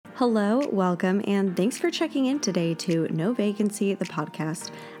Hello, welcome, and thanks for checking in today to No Vacancy, the podcast.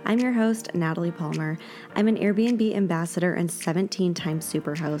 I'm your host, Natalie Palmer. I'm an Airbnb ambassador and 17-time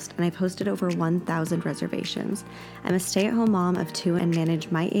superhost, and I've hosted over 1,000 reservations. I'm a stay-at-home mom of 2 and manage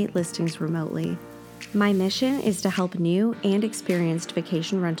my 8 listings remotely. My mission is to help new and experienced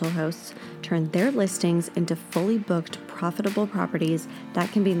vacation rental hosts turn their listings into fully booked, profitable properties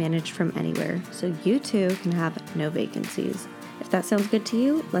that can be managed from anywhere, so you too can have no vacancies. If that sounds good to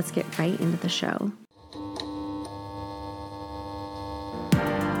you, let's get right into the show.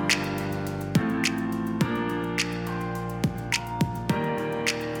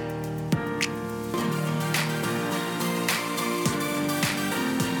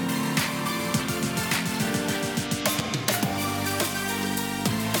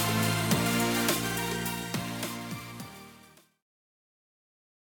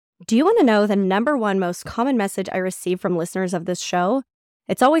 Do you want to know the number one most common message I receive from listeners of this show?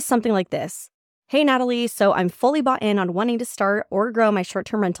 It's always something like this. Hey, Natalie, so I'm fully bought in on wanting to start or grow my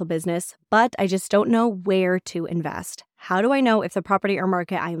short-term rental business, but I just don't know where to invest. How do I know if the property or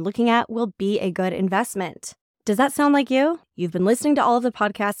market I'm looking at will be a good investment? Does that sound like you? You've been listening to all of the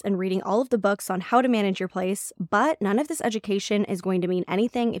podcasts and reading all of the books on how to manage your place, but none of this education is going to mean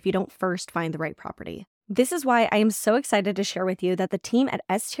anything if you don't first find the right property. This is why I am so excited to share with you that the team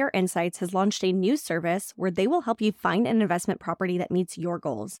at STR Insights has launched a new service where they will help you find an investment property that meets your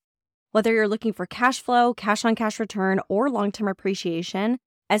goals. Whether you're looking for cash flow, cash-on-cash return, or long-term appreciation,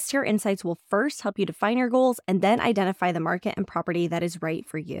 STR Insights will first help you define your goals and then identify the market and property that is right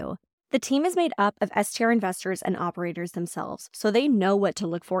for you. The team is made up of STR investors and operators themselves, so they know what to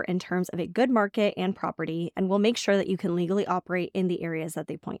look for in terms of a good market and property and will make sure that you can legally operate in the areas that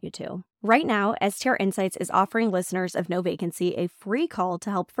they point you to. Right now, STR Insights is offering listeners of No Vacancy a free call to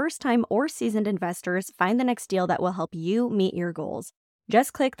help first-time or seasoned investors find the next deal that will help you meet your goals.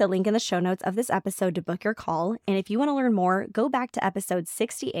 Just click the link in the show notes of this episode to book your call, and if you want to learn more, go back to episode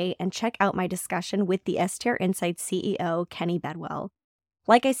 68 and check out my discussion with the STR Insights CEO, Kenny Bedwell.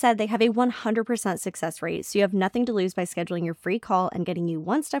 Like I said, they have a 100% success rate, so you have nothing to lose by scheduling your free call and getting you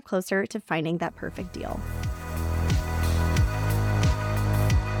one step closer to finding that perfect deal.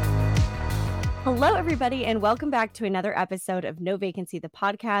 Hello, everybody, and welcome back to another episode of No Vacancy, the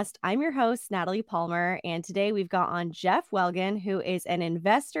podcast. I'm your host, Natalie Palmer, and today we've got on Jeff Welgan, who is an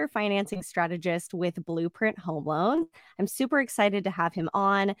investor financing strategist with Blueprint Home Loans. I'm super excited to have him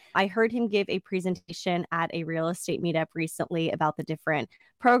on. I heard him give a presentation at a real estate meetup recently about the different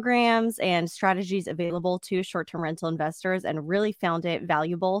programs and strategies available to short-term rental investors and really found it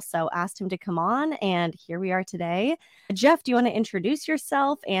valuable. So asked him to come on, and here we are today. Jeff, do you want to introduce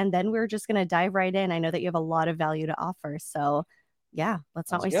yourself? And then we're just going to dive right in. I know that you have a lot of value to offer. So yeah,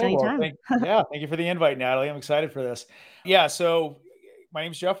 let's not waste any time. Thank you for the invite, Natalie. I'm excited for this. So my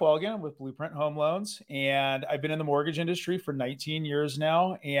name is Jeff Welgan with Blueprint Home Loans, and I've been in the mortgage industry for 19 years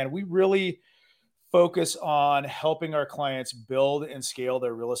now. And we really focus on helping our clients build and scale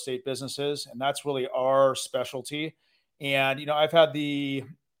their real estate businesses. And that's really our specialty. And, I've had the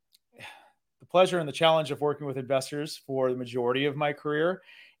pleasure and the challenge of working with investors for the majority of my career.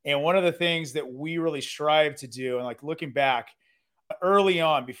 And one of the things that we really strive to do, and like looking back early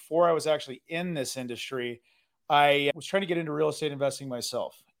on, before I was actually in this industry, I was trying to get into real estate investing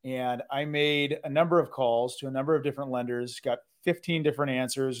myself. And I made a number of calls to a number of different lenders, got 15 different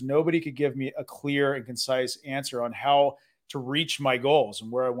answers. Nobody could give me a clear and concise answer on how to reach my goals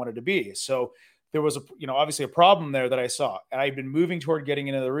and where I wanted to be. So there was obviously a problem there that I saw. I'd been moving toward getting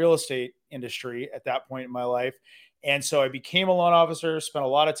into the real estate industry at that point in my life. And so I became a loan officer, spent a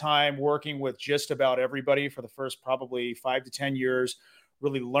lot of time working with just about everybody for the first probably 5 to 10 years,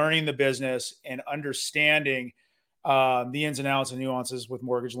 really learning the business and understanding the ins and outs and nuances with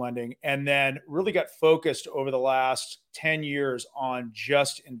mortgage lending. And then really got focused over the last 10 years on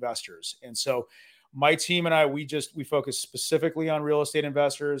just investors. And so my team and I, we focus specifically on real estate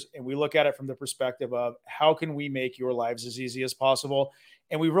investors, and we look at it from the perspective of how can we make your lives as easy as possible.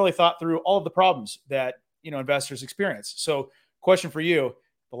 And we really thought through all of the problems that, investors experience. So question for you,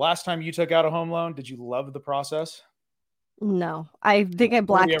 the last time you took out a home loan, did you love the process? No, I think I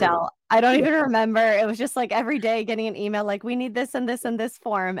blacked out. I don't even remember. It was just like every day getting an email like, we need this and this and this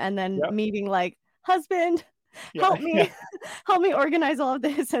form. And then me being like, husband, help me organize all of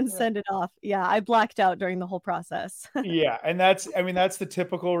this and send it off. Yeah, I blacked out during the whole process. And that's the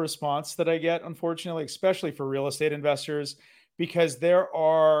typical response that I get, unfortunately, especially for real estate investors, because there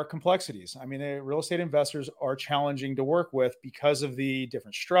are complexities. The real estate investors are challenging to work with because of the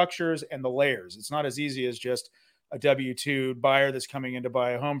different structures and the layers. It's not as easy as just a W-2 buyer that's coming in to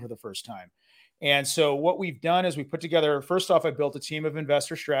buy a home for the first time. And so what we've done is we put together, first off, I built a team of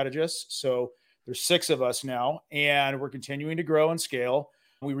investor strategists. So there's 6 of us now, and we're continuing to grow and scale.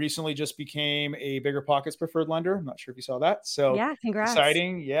 We recently just became a Bigger Pockets preferred lender. I'm not sure if you saw that. So Yeah, congrats.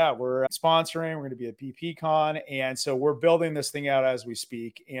 exciting. Yeah, we're sponsoring. We're going to be at BPCon. And so we're building this thing out as we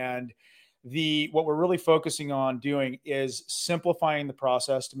speak. And what we're really focusing on doing is simplifying the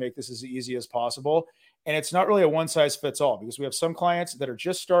process to make this as easy as possible. And it's not really a one size fits all, because we have some clients that are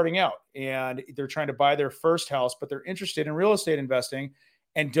just starting out and they're trying to buy their first house, but they're interested in real estate investing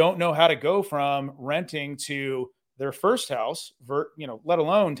and don't know how to go from renting to their first house, let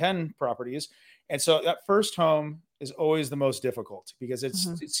alone 10 properties. And so that first home is always the most difficult because it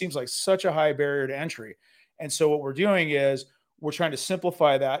seems like such a high barrier to entry. And so what we're doing is we're trying to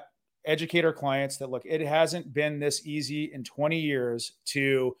simplify that, educate our clients that, look, it hasn't been this easy in 20 years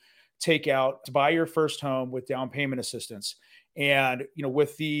to buy your first home with down payment assistance. And,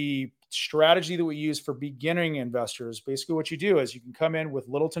 with the strategy that we use for beginning investors, basically what you do is you can come in with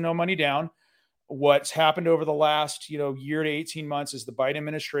little to no money down. What's happened over the last, year to 18 months is the Biden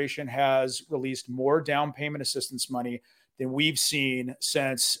administration has released more down payment assistance money than we've seen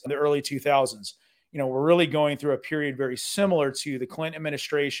since the early 2000s. We're really going through a period very similar to the Clinton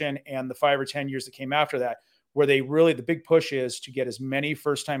administration and the 5 or 10 years that came after that, where the big push is to get as many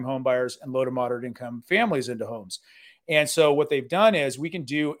first-time home buyers and low to moderate income families into homes. And so what they've done is we can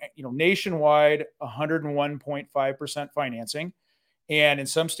do, nationwide 101.5% financing. And in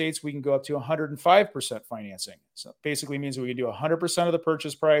some states, we can go up to 105% financing. So basically means we can do 100% of the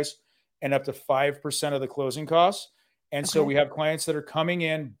purchase price and up to 5% of the closing costs. And so we have clients that are coming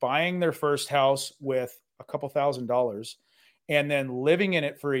in, buying their first house with a couple $1,000s and then living in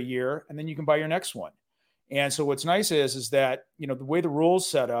it for a year. And then you can buy your next one. And so what's nice is that, the way the rules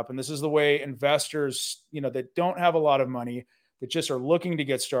set up, and this is the way investors, that don't have a lot of money, that just are looking to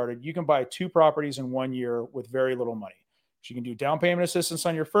get started, you can buy 2 properties in 1 year with very little money. So you can do down payment assistance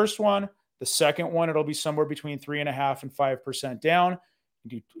on your first one. The second one, it'll be somewhere between 3.5% and 5% down.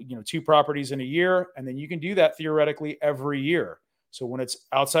 You do, 2 properties in a year, and then you can do that theoretically every year. So when it's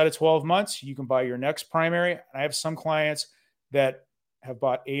outside of 12 months, you can buy your next primary. And I have some clients that have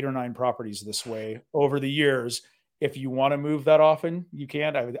bought 8 or 9 properties this way over the years. If you want to move that often, you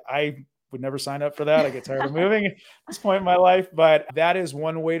can. I would never sign up for that. I get tired of moving at this point in my life, but that is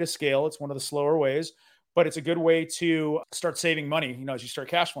one way to scale. It's one of the slower ways, but it's a good way to start saving money, as you start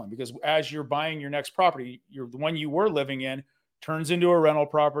cash flowing, because as you're buying your next property, the one you were living in turns into a rental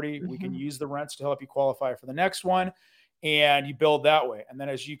property. We can use the rents to help you qualify for the next one, and you build that way. And then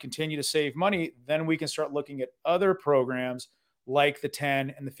as you continue to save money, then we can start looking at other programs like the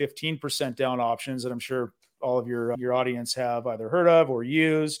 10 and the 15% down options that I'm sure all of your audience have either heard of or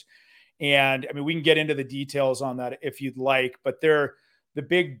used. And I mean, we can get into the details on that if you'd like, but the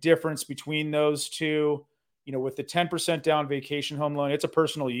big difference between those two, with the 10% down vacation home loan, it's a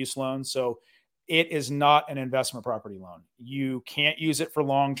personal use loan. So it is not an investment property loan. You can't use it for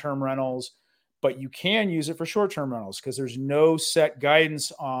long-term rentals, but you can use it for short-term rentals because there's no set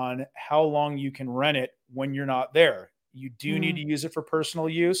guidance on how long you can rent it when you're not there. You do need to use it for personal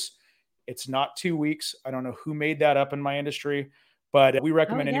use. It's not 2 weeks. I don't know who made that up in my industry, but we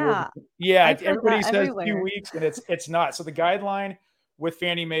recommend anywhere. I've heard Everybody that says 2 everywhere. weeks, and it's not. So the guideline with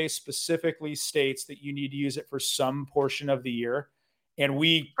Fannie Mae specifically states that you need to use it for some portion of the year. And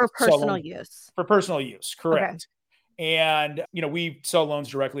we For sell personal loans use. for personal use, Okay. correct. And, we sell loans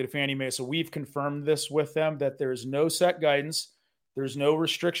directly to Fannie Mae. So we've confirmed this with them that there's no set guidance. There's no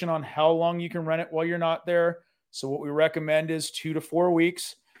restriction on how long you can rent it while you're not there. So what we recommend is 2 to 4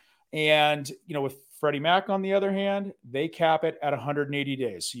 weeks. And, with Freddie Mac, on the other hand, they cap it at 180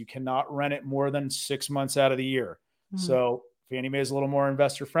 days. So you cannot rent it more than 6 months out of the year. So Fannie Mae is a little more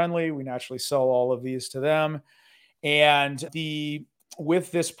investor friendly. We naturally sell all of these to them. And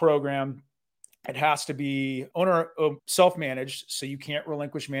with this program, it has to be self-managed. So you can't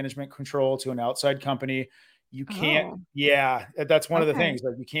relinquish management control to an outside company. You can't. Yeah, that's one of the things.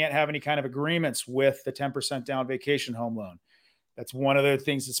 Like, you can't have any kind of agreements with the 10% down vacation home loan. That's one of the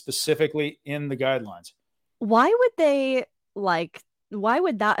things that's specifically in the guidelines. Why would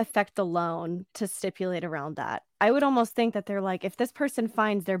that affect the loan to stipulate around that? I would almost think that they're like, if this person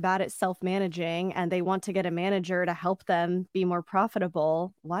finds they're bad at self-managing and they want to get a manager to help them be more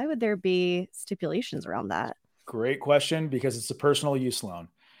profitable, why would there be stipulations around that? Great question, because it's a personal use loan.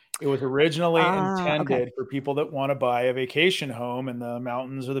 It was originally intended for people that want to buy a vacation home in the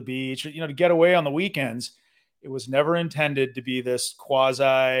mountains or the beach, to get away on the weekends. It was never intended to be this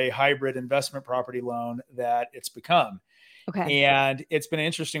quasi hybrid investment property loan that it's become. Okay. And it's been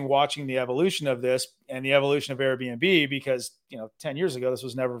interesting watching the evolution of this and the evolution of Airbnb, because, 10 years ago, this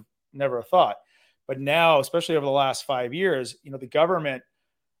was never a thought. But now, especially over the last 5 years, the government,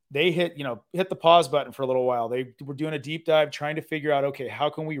 they hit the pause button for a little while. They were doing a deep dive trying to figure out, okay, how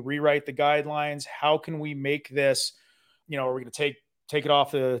can we rewrite the guidelines? How can we make this, are we going to take it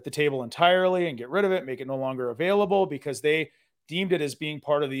off the table entirely and get rid of it, make it no longer available, because they deemed it as being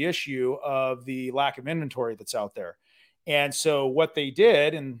part of the issue of the lack of inventory that's out there. And so what they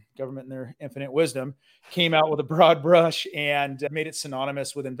did, and government in their infinite wisdom, came out with a broad brush and made it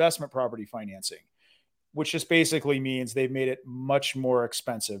synonymous with investment property financing, which just basically means they've made it much more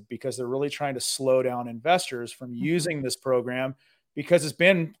expensive because they're really trying to slow down investors from using this program, because it's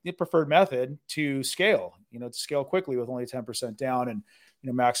been the preferred method to scale, to scale quickly with only 10% down and,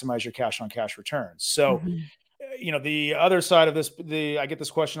 maximize your cash on cash returns. So, the other side of this, I get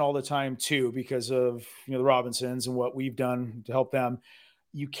this question all the time too, because of, the Robinsons and what we've done to help them.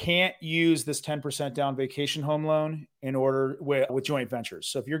 You can't use this 10% down vacation home loan in order with joint ventures.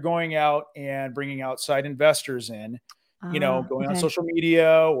 So if you're going out and bringing outside investors in, going on social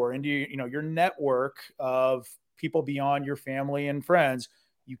media or into, your network of people beyond your family and friends,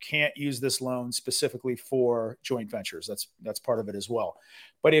 you can't use this loan specifically for joint ventures. That's part of it as well.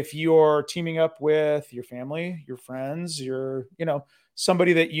 But if you're teaming up with your family, your friends,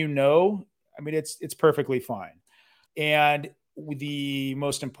 somebody that I mean, it's perfectly fine. And the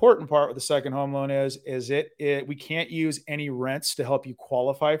most important part with the second home loan is we can't use any rents to help you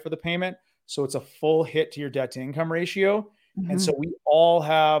qualify for the payment. So it's a full hit to your debt to income ratio. And so we all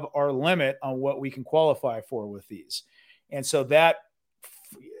have our limit on what we can qualify for with these. And so that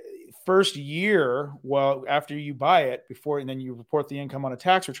first year, after you buy it and then you report the income on a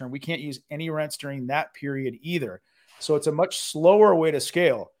tax return, we can't use any rents during that period either. So it's a much slower way to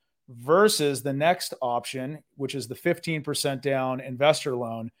scale versus the next option, which is the 15% down investor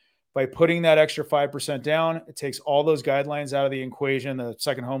loan. By putting that extra 5% down, it takes all those guidelines out of the equation, the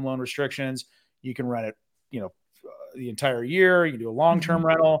second home loan restrictions. You can rent it, the entire year. You can do a long-term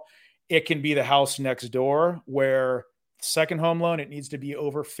rental. It can be the house next door, where second home loan, it needs to be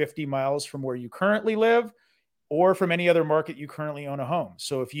over 50 miles from where you currently live or from any other market you currently own a home.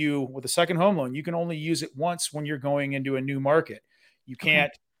 So with a second home loan, you can only use it once when you're going into a new market. You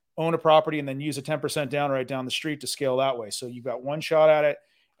can't own a property and then use a 10% down right down the street to scale that way. So you've got one shot at it.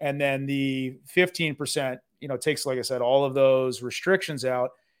 And then the 15%, takes, like I said, all of those restrictions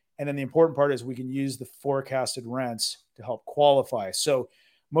out. And then the important part is we can use the forecasted rents to help qualify. So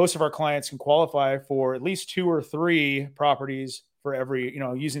most of our clients can qualify for at least 2 or 3 properties for every,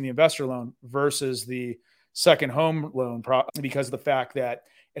 using the investor loan versus the second home loan because of the fact that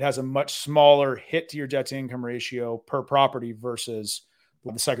it has a much smaller hit to your debt to income ratio per property versus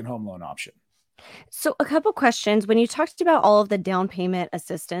the second home loan option. So a couple questions. When you talked about all of the down payment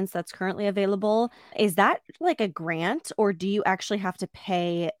assistance that's currently available, is that like a grant, or do you actually have to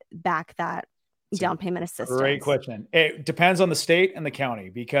pay back that down payment assistance? Great question. It depends on the state and the county,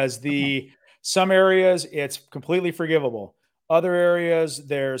 because some areas it's completely forgivable. Other areas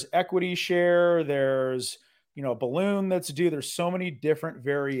there's equity share, there's a balloon that's due. There's so many different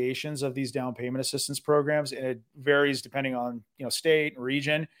variations of these down payment assistance programs, and it varies depending on state and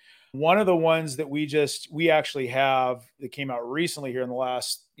region. One of the ones that we actually have that came out recently here in the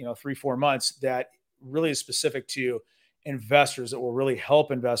last 3-4 months that really is specific to investors, that will really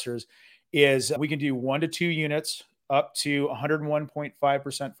help investors, is we can do 1 to 2 units up to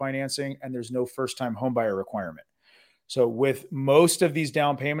 101.5% financing, and there's no first-time homebuyer requirement. So with most of these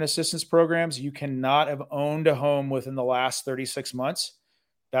down payment assistance programs, you cannot have owned a home within the last 36 months.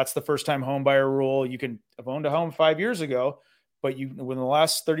 That's the first-time homebuyer rule. You can have owned a home 5 years ago, but within the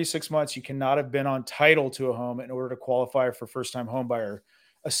last 36 months, you cannot have been on title to a home in order to qualify for first-time homebuyer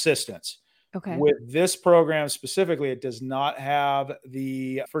assistance. Okay. With this program specifically, it does not have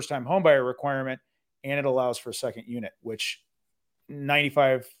the first-time homebuyer requirement, and it allows for a second unit, which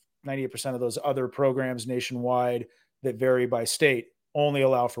 98% of those other programs nationwide that vary by state only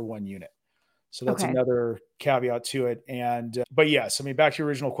allow for 1 unit. So that's another caveat to it. But yes, I mean, back to your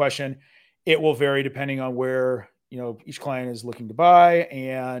original question, it will vary depending on where, each client is looking to buy,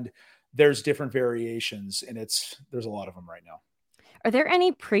 and there's different variations, and there's a lot of them right now. Are there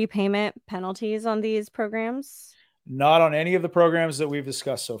any prepayment penalties on these programs? Not on any of the programs that we've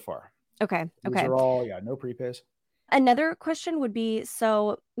discussed so far. Okay. These are all, no prepays. Another question would be,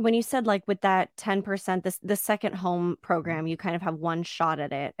 so when you said like with that 10%, the second home program, you kind of have one shot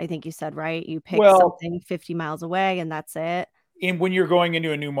at it. I think you said, right? You pick something 50 miles away and that's it. And when you're going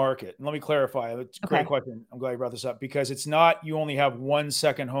into a new market, and let me clarify, it's a great question. I'm glad you brought this up, because it's not, you only have 1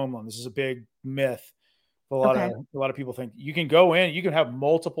 second home loan. This is a big myth. A lot of people think you can go in, you can have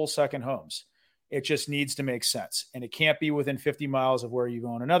multiple second homes. It just needs to make sense. And it can't be within 50 miles of where you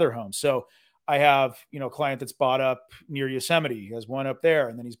own another home. So I have, a client that's bought up near Yosemite. He has one up there,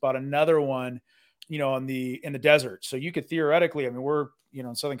 and then he's bought another one, in the desert. So you could theoretically, I mean, we're,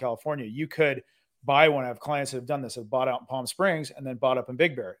 in Southern California, you could buy one. I have clients that have done this, have bought out in Palm Springs and then bought up in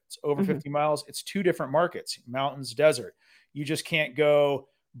Big Bear. It's over 50 miles. It's two different markets, mountains, desert. You just can't go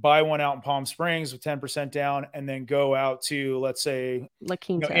buy one out in Palm Springs with 10% down and then go out to, let's say, La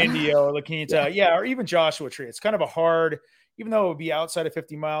Quinta. India or La Quinta. Yeah. Or even Joshua Tree. It's kind of a hard, even though it would be outside of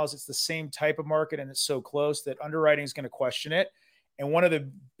 50 miles, it's the same type of market and it's so close that underwriting is going to question it. And one of the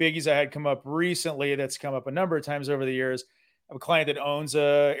biggies I had come up recently, that's come up a number of times over the years, I have a client that owns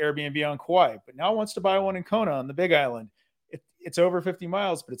a Airbnb on Kauai, but now wants to buy one in Kona on the Big Island. It's over 50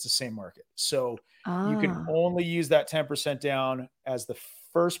 miles, but it's the same market. So you can only use that 10% down as the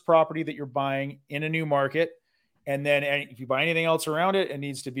first property that you're buying in a new market. And then if you buy anything else around it, it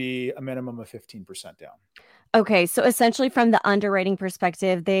needs to be a minimum of 15% down. Okay. So essentially from the underwriting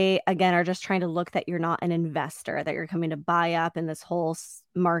perspective, they, again, are just trying to look that you're not an investor, that you're coming to buy up in this whole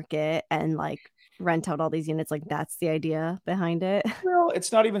market and like rent out all these units. Like that's the idea behind it. Well,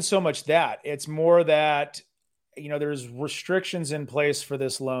 it's not even so much that. It's more that, there's restrictions in place for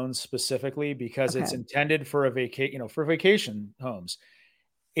this loan specifically because it's intended for for vacation homes.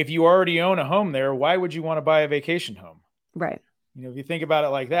 If you already own a home there, why would you want to buy a vacation home? Right. If you think about it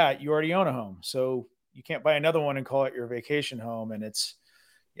like that, you already own a home. So you can't buy another one and call it your vacation home. And it's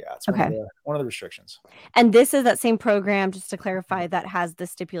one of the restrictions. And this is that same program, just to clarify, that has the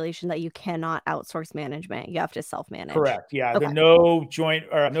stipulation that you cannot outsource management. You have to self-manage. Correct. Yeah. There are no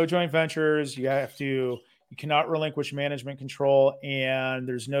joint ventures. You cannot relinquish management control, and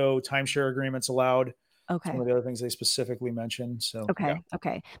there's no timeshare agreements allowed. Okay. It's one of the other things they specifically mentioned. So,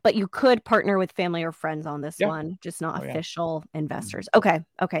 Okay. But you could partner with family or friends on this one, just not official investors. Okay.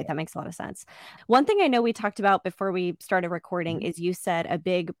 That makes a lot of sense. One thing I know we talked about before we started recording is you said a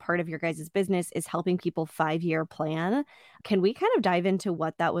big part of your guys' business is helping people 5-year plan. Can we kind of dive into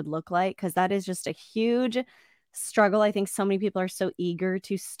what that would look like? Because that is just a huge struggle. I think so many people are so eager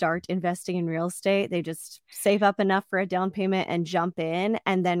to start investing in real estate. They just save up enough for a down payment and jump in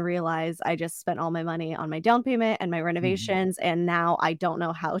and then realize I just spent all my money on my down payment and my renovations. And now I don't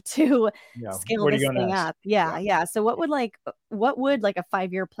know how to scale this thing up. Yeah. So what would a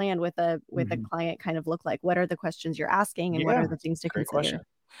 5-year plan with a client kind of look like? What are the questions you're asking and what are the things to consider? Question.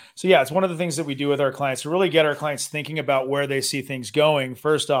 So it's one of the things that we do with our clients to really get our clients thinking about where they see things going,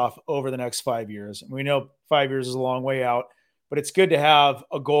 first off, over the next 5 years. And we know 5 years is a long way out, but it's good to have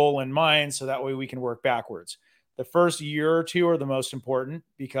a goal in mind so that way we can work backwards. The first year or two are the most important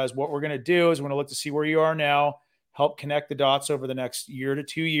because what we're going to do is we're going to look to see where you are now, help connect the dots over the next year to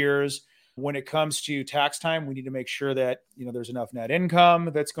 2 years. When it comes to tax time, we need to make sure that, there's enough net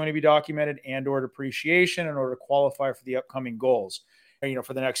income that's going to be documented and or depreciation in order to qualify for the upcoming goals.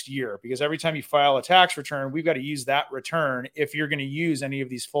 For the next year, because every time you file a tax return, we've got to use that return if you're going to use any of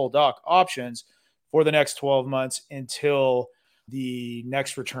these full doc options for the next 12 months until the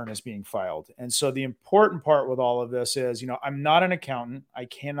next return is being filed. And so the important part with all of this is, I'm not an accountant. I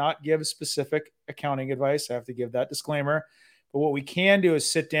cannot give specific accounting advice. I have to give that disclaimer. But what we can do is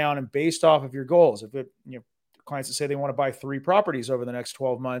sit down and based off of your goals, if clients that say they want to buy 3 properties over the next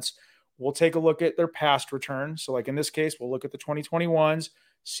 12 months, we'll take a look at their past return. So like in this case, we'll look at the 2021s,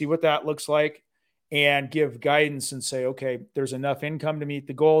 see what that looks like, and give guidance and say, okay, there's enough income to meet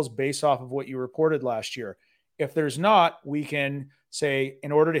the goals based off of what you reported last year. If there's not, we can say,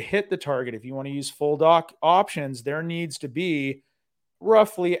 in order to hit the target, if you want to use full doc options, there needs to be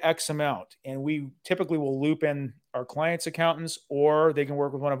roughly X amount. And we typically will loop in our clients' accountants, or they can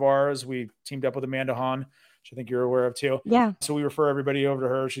work with one of ours. We teamed up with Amanda Hahn, which I think you're aware of too. Yeah. So we refer everybody over to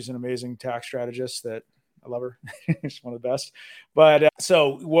her. She's an amazing tax strategist that I love her. She's one of the best. But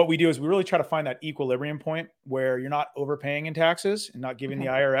so what we do is we really try to find that equilibrium point where you're not overpaying in taxes and not giving the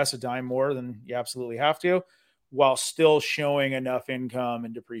IRS a dime more than you absolutely have to, while still showing enough income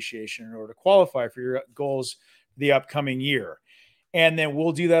and depreciation in order to qualify for your goals the upcoming year. And then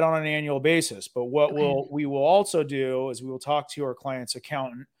we'll do that on an annual basis. But what we will also do is we will talk to our client's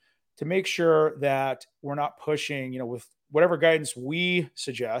accountant to make sure that we're not pushing, with whatever guidance we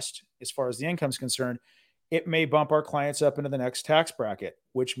suggest as far as the income is concerned, it may bump our clients up into the next tax bracket,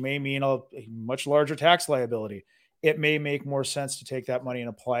 which may mean a much larger tax liability. It may make more sense to take that money and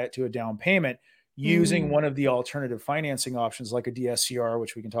apply it to a down payment using one of the alternative financing options like a DSCR,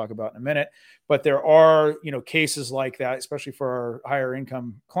 which we can talk about in a minute. But there are, cases like that, especially for our higher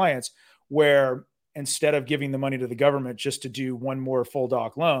income clients, where instead of giving the money to the government just to do one more full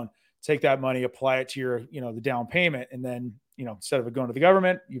doc loan, take that money, apply it to your, the down payment. And then, instead of it going to the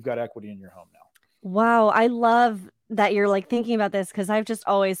government, you've got equity in your home now. Wow, I love that you're like thinking about this because I've just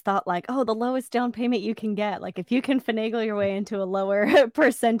always thought like, oh, the lowest down payment you can get. Like if you can finagle your way into a lower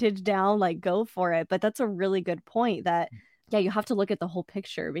percentage down, like go for it. But that's a really good point that yeah, you have to look at the whole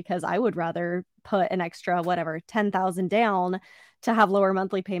picture because I would rather put an extra whatever 10,000 down to have lower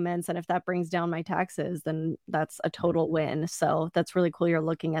monthly payments, and if that brings down my taxes, then that's a total win. So that's really cool you're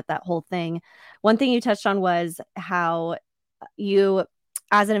looking at that whole thing. One thing you touched on was how you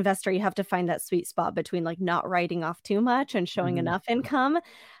as an investor, you have to find that sweet spot between like not writing off too much and showing Mhm. enough income.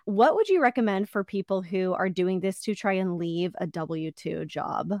 What would you recommend for people who are doing this to try and leave a W-2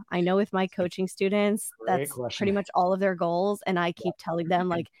 job? I know with my coaching students, Great that's pretty question. much all of their goals. And I keep telling them,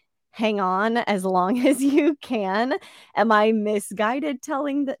 like, hang on as long as you can. Am I misguided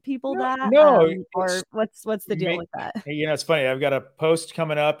telling people No, that? no, it's Or what's the deal make with that? it's funny. I've got a post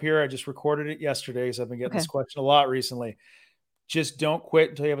coming up here. I just recorded it yesterday, so I've been getting this Okay. question a lot recently. Just don't quit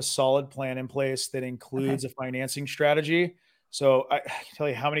until you have a solid plan in place that Okay. includes a financing strategy. So I can tell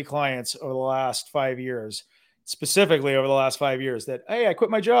you how many clients over the last 5 years, specifically over the last 5 years, that hey, I quit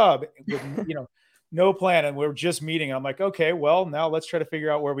my job with no plan, and we're just meeting. I'm like, okay, well now let's try to figure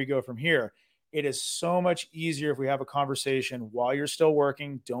out where we go from here. It is so much easier if we have a conversation while you're still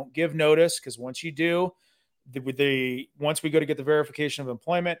working. Don't give notice because once you do, once we go to get the verification of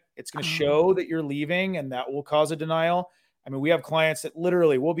employment, it's going to show Oh, that you're leaving, and that will cause a denial. I mean, we have clients that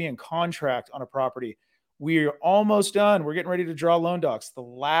literally will be in contract on a property. We're almost done. We're getting ready to draw loan docs. The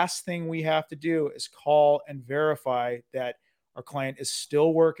last thing we have to do is call and verify that our client is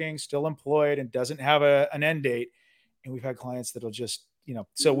still working, still employed, and doesn't have an end date. And we've had clients that'll just,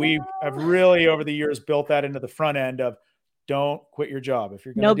 so we have no. really over the years built that into the front end of don't quit your job. If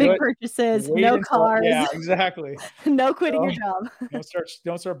you're going to No do big it, purchases, wait no until, cars, yeah, exactly. no quitting your So job.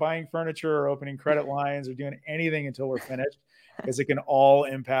 don't start buying furniture or opening credit lines or doing anything until we're finished because it can all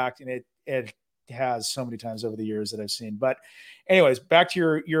impact, and it has so many times over the years that I've seen. But anyways, back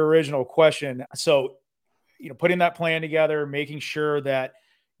to your original question. So, putting that plan together, making sure that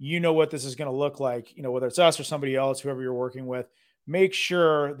you know what this is going to look like, whether it's us or somebody else, whoever you're working with, make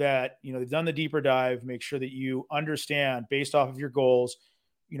sure that they've done the deeper dive, make sure that you understand based off of your goals,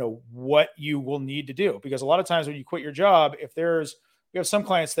 what you will need to do. Because a lot of times when you quit your job, if we have some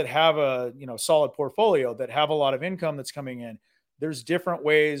clients that have a solid portfolio that have a lot of income that's coming in. There's different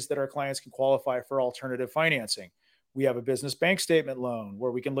ways that our clients can qualify for alternative financing. We have a business bank statement loan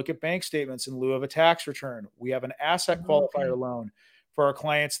where we can look at bank statements in lieu of a tax return. We have an asset Oh, qualifier okay. loan for our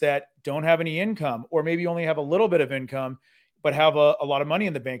clients that don't have any income or maybe only have a little bit of income, but have a lot of money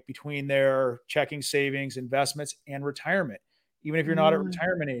in the bank between their checking, savings, investments, and retirement. Even if you're not at Mm,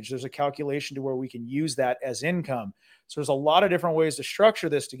 retirement age, there's a calculation to where we can use that as income. So there's a lot of different ways to structure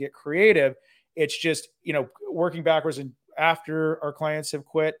this to get creative. It's just, working backwards and after our clients have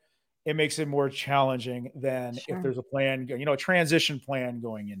quit, it makes it more challenging than if sure. there's a plan, a transition plan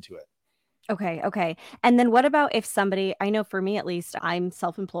going into it. Okay, okay. And then what about if somebody, I know for me at least, I'm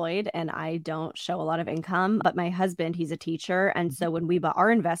self-employed and I don't show a lot of income, but my husband, he's a teacher. And so when we bought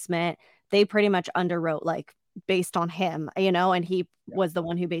our investment, they pretty much underwrote like based on him, and he Yeah. was the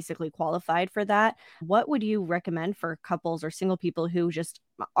one who basically qualified for that. What would you recommend for couples or single people who just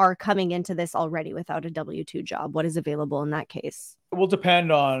are coming into this already without a W-2 job? What is available in that case? It will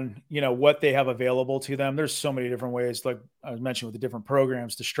depend on, what they have available to them. There's so many different ways, like I mentioned with the different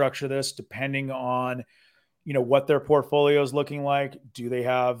programs to structure this, depending on, what their portfolio is looking like. Do they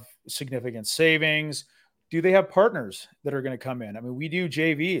have significant savings? Do they have partners that are going to come in? I mean, we do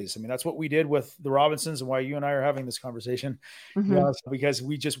JVs. I mean, that's what we did with the Robinsons and why you and I are having this conversation, to be Hmm. honest, because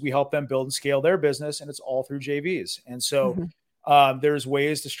we help them build and scale their business, and it's all through JVs. And so Hmm. there's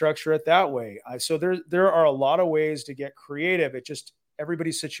ways to structure it that way. So there are a lot of ways to get creative. It just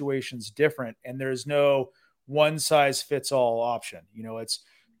everybody's situation's different, and there's no one size fits all option. It's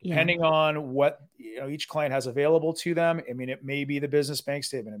Yeah. depending on what each client has available to them. I mean, it may be the business bank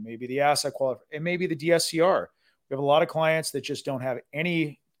statement, it may be the asset quality, it may be the DSCR. We have a lot of clients that just don't have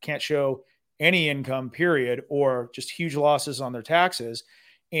can't show any income, period, or just huge losses on their taxes.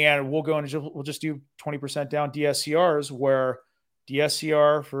 And we'll just do 20% down DSCRs, where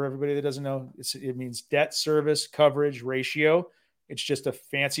DSCR, for everybody that doesn't know, it means debt service coverage ratio. It's just a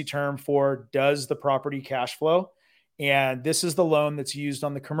fancy term for does the property cash flow? And this is the loan that's used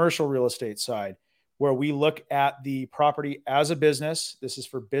on the commercial real estate side, where we look at the property as a business. This is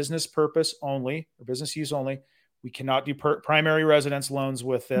for business purpose only, or business use only. We cannot do primary residence loans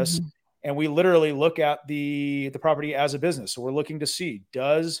with this. Hmm. And we literally look at the property as a business. So we're looking to see,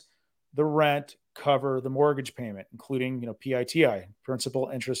 does the rent cover the mortgage payment, including PITI, principal,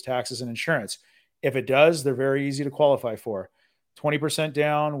 interest, taxes, and insurance? If it does, they're very easy to qualify for. 20%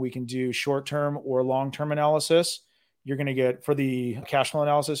 down. We can do short-term or long-term analysis. You're going to get, for the cash flow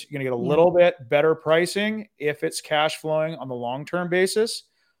analysis, you're going to get a Yeah. little bit better pricing if it's cash flowing on the long-term basis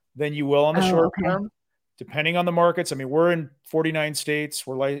than you will on the Oh, short okay. term, depending on the markets. I mean, we're in 49 states.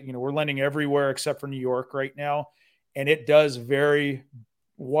 We're lending everywhere except for New York right now. And it does vary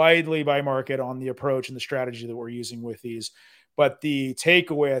widely by market on the approach and the strategy that we're using with these. But the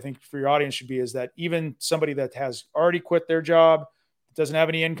takeaway, I think, for your audience should be is that even somebody that has already quit their job, doesn't have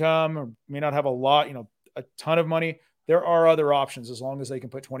any income, or may not have a ton of money, there are other options as long as they can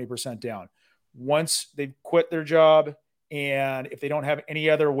put 20% down. Once they've quit their job, and if they don't have any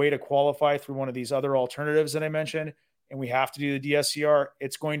other way to qualify through one of these other alternatives that I mentioned, and we have to do the DSCR,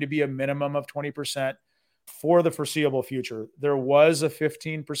 it's going to be a minimum of 20% for the foreseeable future. There was a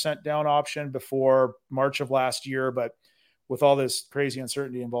 15% down option before March of last year, but with all this crazy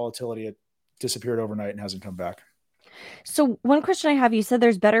uncertainty and volatility, it disappeared overnight and hasn't come back. So one question I have, you said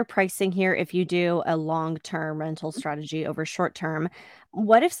there's better pricing here if you do a long-term rental strategy over short-term.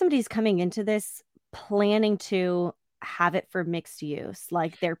 What if somebody's coming into this planning to have it for mixed use,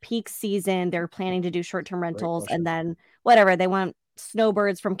 like their peak season, they're planning to do short-term Great rentals, and question. then whatever, they want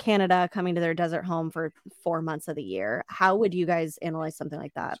snowbirds from Canada coming to their desert home for 4 months of the year. How would you guys analyze something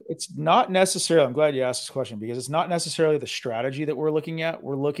like that? So it's not necessarily, I'm glad you asked this question, because it's not necessarily the strategy that we're looking at.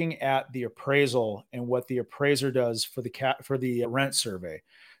 We're looking at the appraisal and what the appraiser does for the rent survey.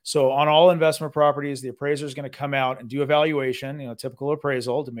 So on all investment properties, the appraiser is going to come out and do evaluation, typical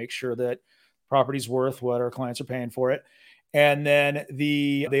appraisal, to make sure that property's worth what our clients are paying for it. And then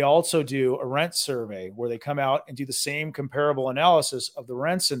they also do a rent survey where they come out and do the same comparable analysis of the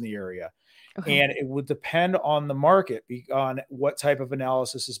rents in the area. Okay. And it would depend on the market, on what type of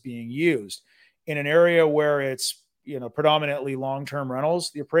analysis is being used. In an area where it's predominantly long-term rentals,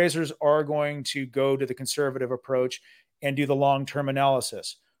 the appraisers are going to go to the conservative approach and do the long-term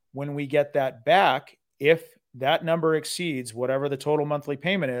analysis. When we get that back, if that number exceeds whatever the total monthly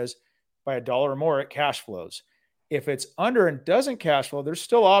payment is by $1 or more, it cash flows. If it's under and doesn't cash flow, there's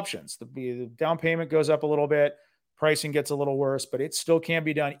still options. The down payment goes up a little bit, pricing gets a little worse, but it still can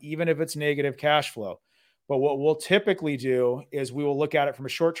be done even if it's negative cash flow. But what we'll typically do is we will look at it from a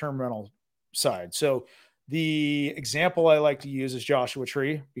short-term rental side. So the example I like to use is Joshua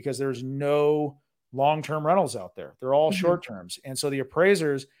Tree, because there's no long-term rentals out there. They're all Mhm. short terms. And so the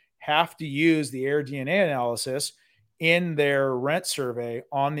appraisers have to use the air DNA analysis in their rent survey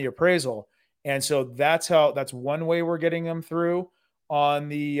on the appraisal. And so that's one way we're getting them through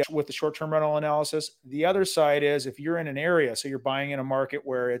with the short-term rental analysis. The other side is if you're in an area, so you're buying in a market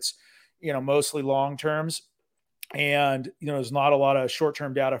where it's, mostly long terms, and there's not a lot of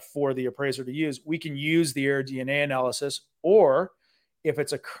short-term data for the appraiser to use, we can use the air DNA analysis. Or if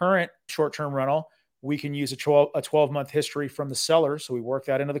it's a current short-term rental, we can use a 12-month history from the seller. So we work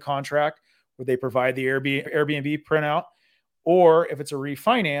that into the contract where they provide the Airbnb printout. Or if it's a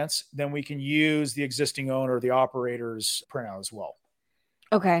refinance, then we can use the existing owner, the operator's printout as well.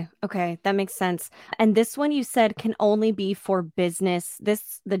 Okay, okay, that makes sense. And this one you said can only be for business.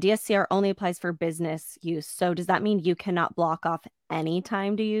 The DSCR only applies for business use. So does that mean you cannot block off any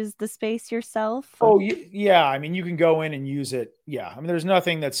time to use the space yourself? Oh, yeah. I mean, you can go in and use it. Yeah. I mean, there's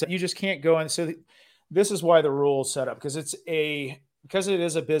nothing you just can't go in. So this is why the rule is set up, because because it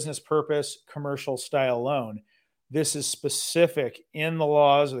is a business purpose commercial style loan. This is specific in the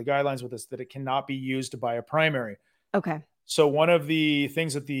laws or the guidelines with this, that it cannot be used to buy a primary. Okay. So one of the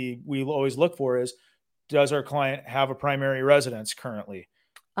things that we always look for is, does our client have a primary residence currently?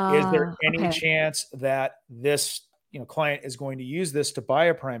 Is there any Okay. chance that this client is going to use this to buy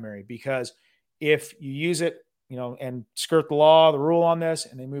a primary? Because if you use it, and skirt the law, the rule on this,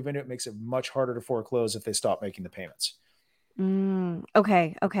 and they move into it, makes it much harder to foreclose if they stop making the payments.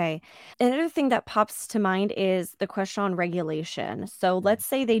 Okay, okay. Another thing that pops to mind is the question on regulation. So let's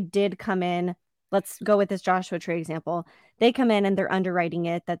say they did come in, let's go with this Joshua Tree example. They come in and they're underwriting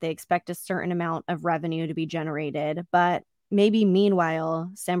it that they expect a certain amount of revenue to be generated, but maybe meanwhile,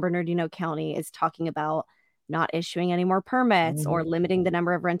 San Bernardino County is talking about not issuing any more permits or Mhm. limiting the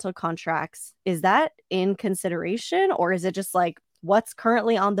number of rental contracts. Is that in consideration, or is it just like what's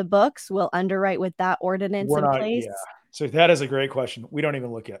currently on the books will underwrite with that ordinance We're in not, yeah. place? So that is a great question. We don't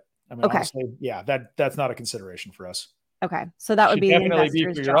even look at. I mean, Okay. honestly, yeah, that's not a consideration for us. Okay. So that would Should be the definitely be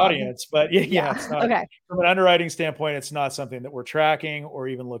investor's for your job. audience, but yeah, Yeah. yeah, it's not Okay. from an underwriting standpoint. It's not something that we're tracking or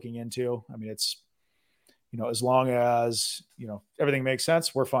even looking into. I mean, it's as long as everything makes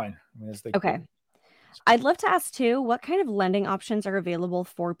sense, we're fine. I mean, Okay. I'd love to ask too, what kind of lending options are available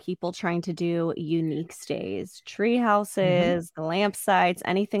for people trying to do unique stays? Tree Mhm. houses, lamp sites,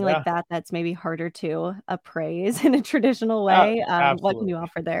 anything like Yeah, that that's maybe harder to appraise in a traditional way? What can you absolutely.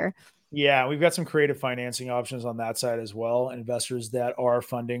 offer there? Yeah, we've got some creative financing options on that side as well. Investors that are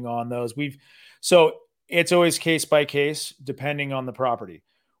funding on those. So it's always case by case, depending on the property.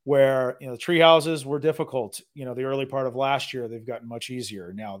 Where the tree houses were difficult, the early part of last year, they've gotten much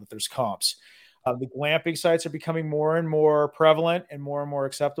easier now that there's comps. The glamping sites are becoming more and more prevalent and more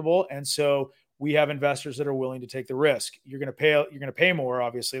acceptable, and so we have investors that are willing to take the risk. You're going to pay more.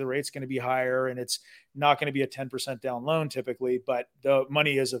 Obviously, the rate's going to be higher, and it's not going to be a 10% down loan typically, but the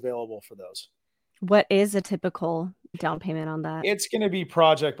money is available for those. What is a typical down payment on that? It's going to be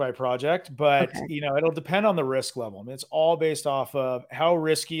project by project, but Okay. it'll depend on the risk level. I mean, it's all based off of how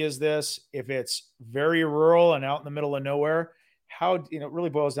risky is this. If it's very rural and out in the middle of nowhere, it really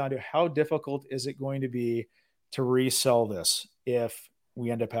boils down to how difficult is it going to be to resell this if we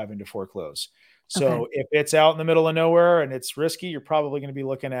end up having to foreclose. Okay. So if it's out in the middle of nowhere and it's risky, you're probably going to be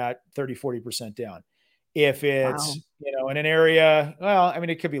looking at 30-40% down. If it's, Wow. in an area, well, I mean,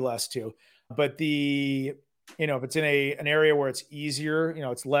 it could be less too, but if it's in an area where it's easier,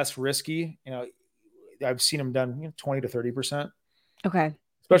 it's less risky, I've seen them done 20 to 30%, Okay.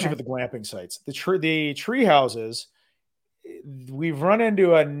 especially Okay. for the glamping sites. The tree houses, we've run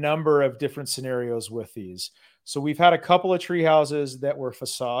into a number of different scenarios with these. So we've had a couple of tree houses that were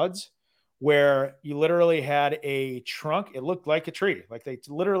facades where you literally had a trunk. It looked like a tree, like they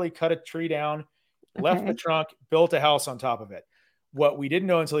literally cut a tree down, left the Okay. trunk, built a house on top of it. What we didn't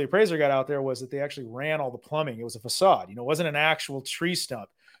know until the appraiser got out there was that they actually ran all the plumbing. It was a facade, it wasn't an actual tree stump.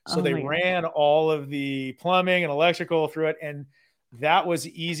 So Oh they my God. ran all of the plumbing and electrical through it. And that was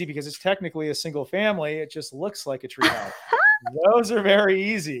easy because it's technically a single family. It just looks like a tree house. Those are very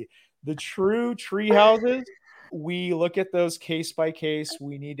easy. The true tree houses, we look at those case by case.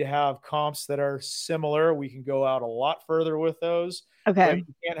 We need to have comps that are similar. We can go out a lot further with those, but Okay.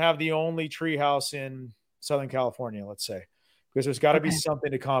 you can't have the only tree house in Southern California, let's say, because there's got to be Okay.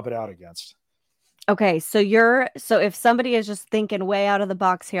 something to comp it out against. Okay, so if somebody is just thinking way out of the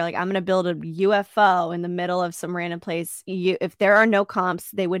box here, like I'm gonna build a UFO in the middle of some random place, if there are no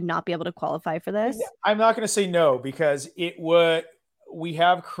comps, they would not be able to qualify for this. I'm not going to say no because it would. We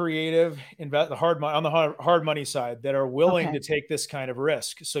have creative invest the hard money on the hard money side that are willing Okay. to take this kind of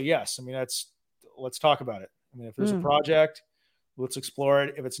risk. So yes, I mean let's talk about it. I mean, if there's a Mm. project, let's explore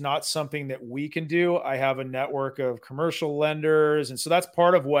it. If it's not something that we can do, I have a network of commercial lenders, and so that's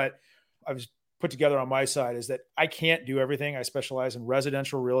part of what I've put together on my side is that I can't do everything. I specialize in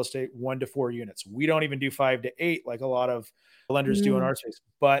residential real estate, 1 to 4 units. We don't even do 5 to 8 like a lot of lenders do in Mm. our space.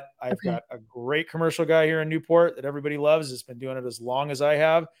 But I've Okay. got a great commercial guy here in Newport that everybody loves. Has been doing it as long as I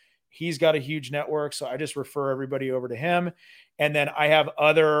have. He's got a huge network, so I just refer everybody over to him. And then I have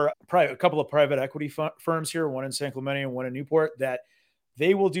a couple of private equity firms here, one in San Clemente and one in Newport, that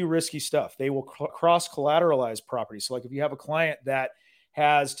they will do risky stuff. They will cross collateralize properties. So, like if you have a client that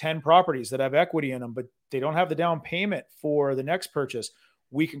has 10 properties that have equity in them, but they don't have the down payment for the next purchase,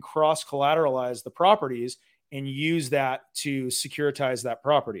 we can cross collateralize the properties and use that to securitize that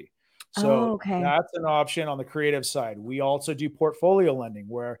property. So Oh, okay. that's an option on the creative side. We also do portfolio lending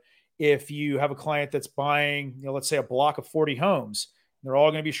where if you have a client that's buying, let's say a block of 40 homes, they're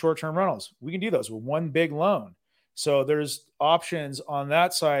all going to be short-term rentals. We can do those with one big loan. So there's options on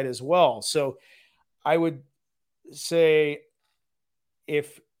that side as well. So I would say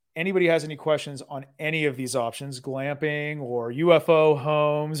if anybody has any questions on any of these options, glamping or UFO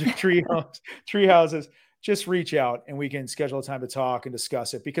homes or tree houses, just reach out and we can schedule a time to talk and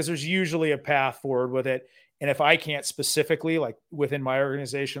discuss it because there's usually a path forward with it. And if I can't specifically, like within my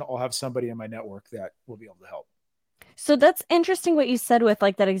organization, I'll have somebody in my network that will be able to help. So that's interesting what you said with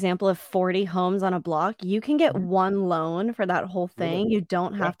like that example of 40 homes on a block. You can get Mhm. one loan for that whole Absolutely. thing. You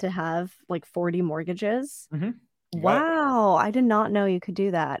don't Yeah. have to have like 40 mortgages. You got it. Wow, I did not know you could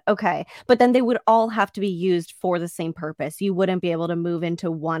do that. Okay. But then they would all have to be used for the same purpose. You wouldn't be able to move into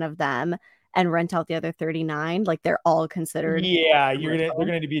one of them and rent out the other 39. Like they're all considered Yeah, they're commercial.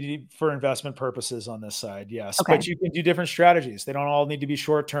 gonna be for investment purposes on this side, yes, Okay. but you can do different strategies. They don't all need to be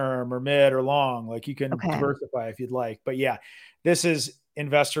short term or mid or long, like, you can Okay. diversify if you'd like, but yeah, this is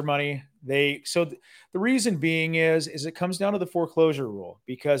investor money. The reason being is it comes down to the foreclosure rule,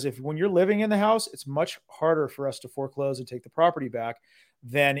 because if when you're living in the house, it's much harder for us to foreclose and take the property back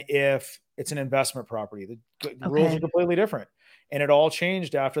than if it's an investment property. The rules are Okay. completely different, and it all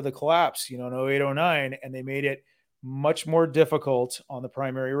changed after the collapse, in 08, 09, and they made it much more difficult on the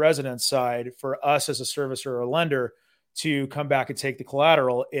primary residence side for us as a servicer or a lender to come back and take the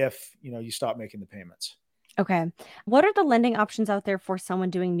collateral if, you stop making the payments. Okay. What are the lending options out there for someone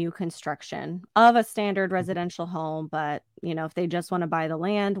doing new construction of a standard residential home? But, if they just want to buy the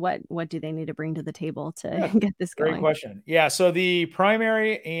land, what do they need to bring to the table to Yeah, get this great going? question. Yeah. So the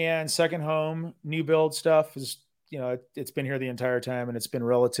primary and second home new build stuff is, it's been here the entire time, and it's been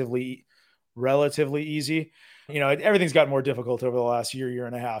relatively easy. Everything's gotten more difficult over the last year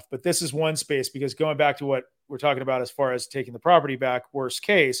and a half, but this is one space, because going back to what we're talking about as far as taking the property back, worst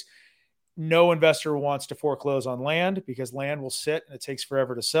case, no investor wants to foreclose on land because land will sit and it takes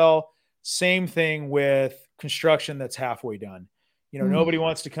forever to sell. Same thing with construction that's halfway done. Nobody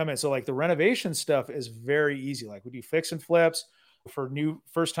wants to come in. So like the renovation stuff is very easy. Like we do fix and flips for new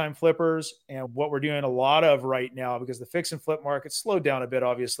first time flippers. And what we're doing a lot of right now, because the fix and flip market slowed down a bit,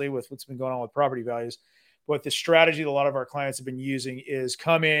 obviously, with what's been going on with property values. But the strategy that a lot of our clients have been using is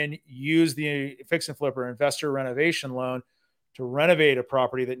come in, use the fix and flipper investor renovation loan to renovate a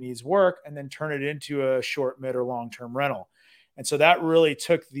property that needs work, and then turn it into a short, mid, or long-term rental. And so that really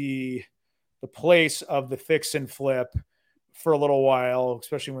took the place of the fix and flip for a little while,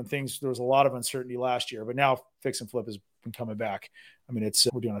 especially when there was a lot of uncertainty last year. But now fix and flip has been coming back. I mean,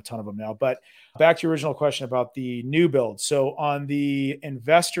 we're doing a ton of them now. But back to your original question about the new build. So on the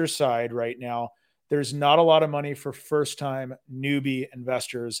investor side right now, there's not a lot of money for first-time newbie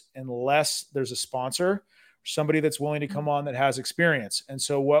investors unless there's a sponsor, somebody that's willing to come on that has experience. And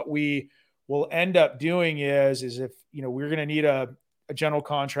so what we will end up doing is if, we're going to need a general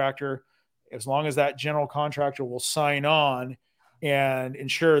contractor, as long as that general contractor will sign on and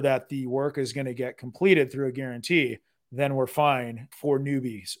ensure that the work is going to get completed through a guarantee, then we're fine for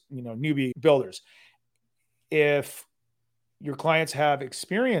newbie builders. If your clients have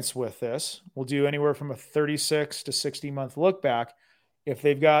experience with this, we'll do anywhere from a 36 to 60 month look back. If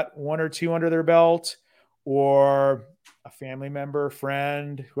they've got one or two under their belt, or a family member,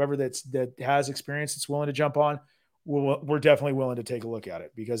 friend, whoever that has experience that's willing to jump on, we're definitely willing to take a look at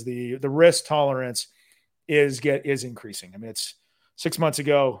it, because the risk tolerance is increasing. I mean, it's 6 months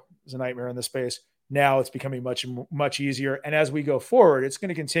ago, it was a nightmare in this space. Now it's becoming much easier. And as we go forward, it's going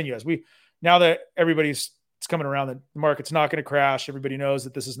to continue now that it's coming around, the market's not going to crash. Everybody knows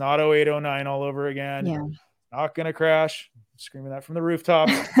that this is not 08, 09 all over again. Yeah. Not going to crash. I'm screaming that from the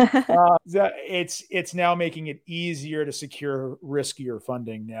rooftops. It's now making it easier to secure riskier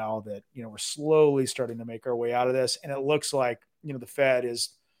funding now that, we're slowly starting to make our way out of this. And it looks like, the Fed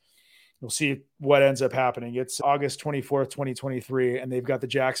we'll see what ends up happening. It's August 24th, 2023, and they've got the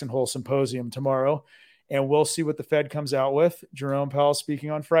Jackson Hole Symposium tomorrow. And we'll see what the Fed comes out with. Jerome Powell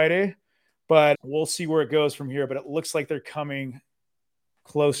speaking on Friday, but we'll see where it goes from here. But it looks like they're coming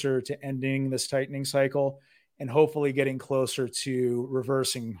closer to ending this tightening cycle, and hopefully getting closer to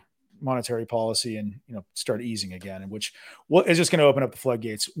reversing monetary policy and, start easing again, and which is just going to open up the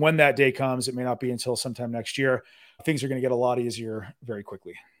floodgates. When that day comes, it may not be until sometime next year. Things are going to get a lot easier very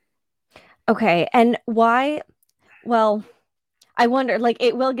quickly. Okay. And why? Well, I wonder,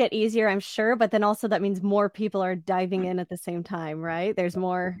 it will get easier, I'm sure, but then also that means more people are diving in at the same time, right? There's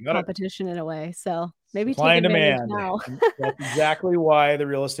more competition in a way. So maybe supply take and advantage demand. now. That's exactly why the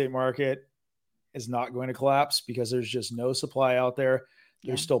real estate market is not going to collapse, because there's just no supply out there.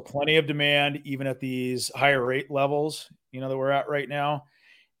 There's still plenty of demand, even at these higher rate levels, that we're at right now.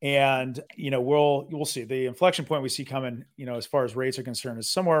 And, we'll see the inflection point we see coming, as far as rates are concerned, is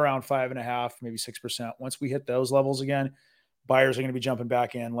somewhere around 5.5%, maybe 6%. Once we hit those levels again, buyers are going to be jumping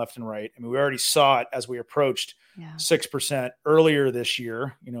back in left and right. I mean, we already saw it as we approached 6% earlier this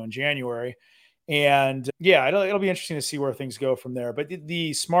year, in January. And it'll be interesting to see where things go from there. But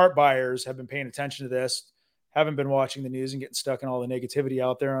the smart buyers have been paying attention to this, haven't been watching the news and getting stuck in all the negativity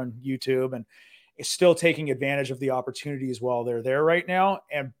out there on YouTube, and is still taking advantage of the opportunities while they're there right now.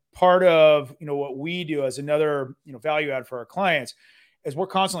 And part of, what we do as another, value add for our clients is we're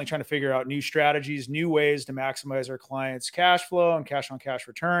constantly trying to figure out new strategies, new ways to maximize our clients' cash flow and cash on cash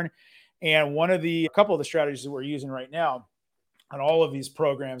return. And a couple of the strategies that we're using right now on all of these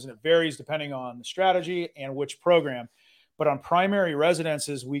programs, and it varies depending on the strategy and which program, but on primary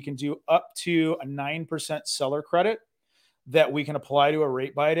residences, we can do up to a 9% seller credit that we can apply to a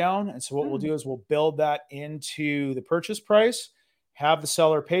rate buy down. And so what we'll do is we'll build that into the purchase price, have the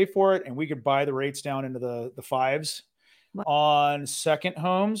seller pay for it, and we could buy the rates down into the fives. Wow. On second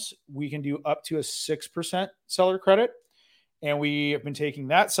homes, we can do up to a 6% seller credit. And we have been taking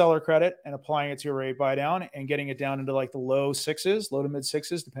that seller credit and applying it to a rate buy down and getting it down into like the low to mid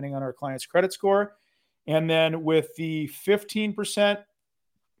sixes, depending on our client's credit score. And then with the 15%,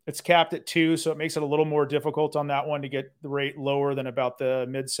 it's capped at 2. So it makes it a little more difficult on that one to get the rate lower than about the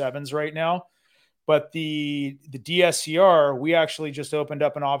mid sevens right now. But the DSCR, we actually just opened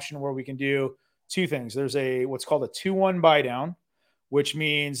up an option where we can do two things. There's what's called a 2-1 buy down, which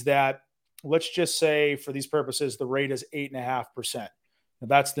means that, let's just say for these purposes, the rate is 8.5%.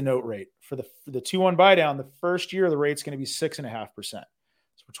 That's the note rate. For the 2-1 buy down, the first year the rate's going to be 6.5%. So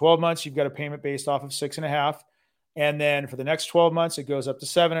for 12 months, you've got a payment based off of 6.5%. And then for the next 12 months, it goes up to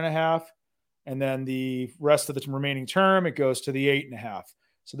 7.5%. And then the rest of the remaining term, it goes to the 8.5%.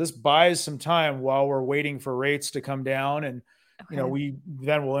 So this buys some time while we're waiting for rates to come down. And, we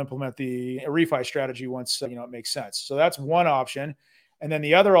then will implement the refi strategy once, it makes sense. So that's one option. And then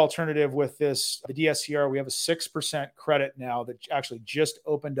the other alternative with the DSCR, we have a 6% credit now that actually just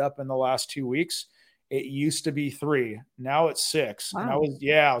opened up in the last 2 weeks. It used to be 3. Now it's 6. Wow.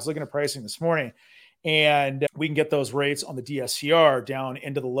 And I was looking at pricing this morning, and we can get those rates on the DSCR down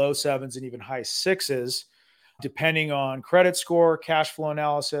into the low 7s and even high 6s, depending on credit score, cash flow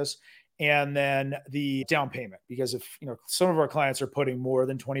analysis, and then the down payment. Because if, some of our clients are putting more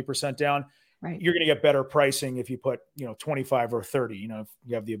than 20% down, right, you're going to get better pricing if you put, 25 or 30, if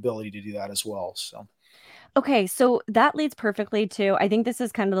you have the ability to do that as well. So. Okay, so that leads perfectly to, I think this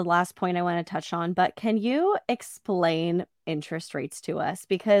is kind of the last point I want to touch on, but can you explain interest rates to us?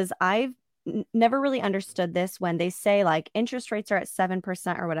 Because I've never really understood this when they say like interest rates are at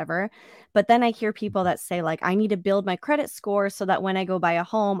 7% or whatever, but then I hear people that say like, I need to build my credit score so that when I go buy a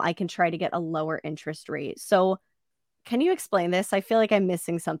home, I can try to get a lower interest rate. So can you explain this? I feel like I'm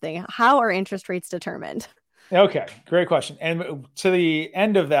missing something. How are interest rates determined? Okay, great question. And to the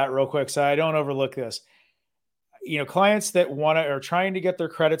end of that real quick, so I don't overlook this, clients that are trying to get their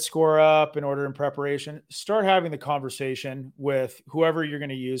credit score up in preparation, start having the conversation with whoever you're going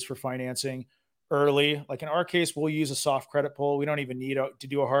to use for financing early. Like in our case, we'll use a soft credit pull. We don't even need to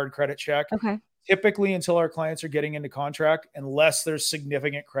do a hard credit check. Okay. Typically until our clients are getting into contract, unless there's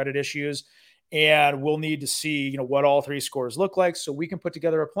significant credit issues. And we'll need to see, what all 3 scores look like, so we can put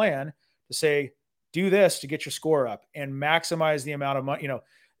together a plan to say, do this to get your score up and maximize the amount of money,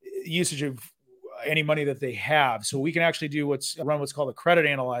 usage of any money that they have. So we can actually run what's called a credit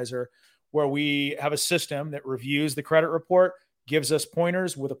analyzer, where we have a system that reviews the credit report, gives us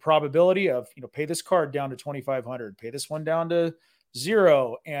pointers with a probability of, pay this card down to 2,500, pay this one down to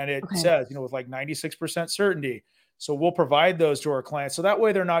 0. And it says, with like 96% certainty. So we'll provide those to our clients. So that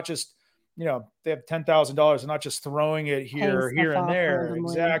way they're not just, they have $10,000 and not just throwing it here and there.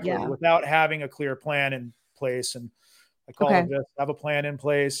 Exactly. Yeah. Without having a clear plan in place. And I call it this, have a plan in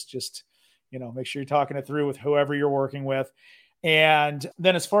place. Just, make sure you're talking it through with whoever you're working with. And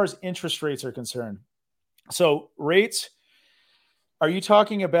then as far as interest rates are concerned, so rates, are you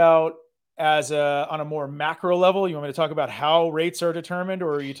talking about on a more macro level? You want me to talk about how rates are determined,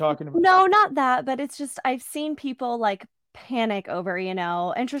 or are you talking about? No, not that, but it's just, I've seen people like panic over,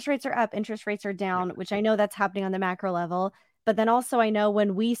 interest rates are up, interest rates are down, which I know that's happening on the macro level. But then also I know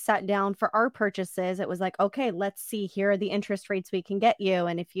when we sat down for our purchases, it was like, okay, let's see, here are the interest rates we can get you.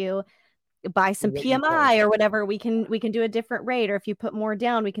 And if you buy some PMI or whatever, we can do a different rate. Or if you put more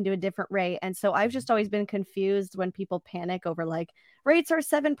down, we can do a different rate. And so I've just always been confused when people panic over like rates are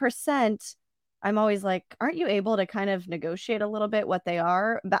 7%. I'm always like, aren't you able to kind of negotiate a little bit what they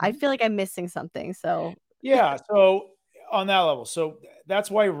are? But I feel like I'm missing something. So yeah. So on that level, so that's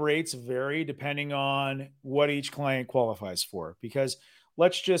why rates vary depending on what each client qualifies for. Because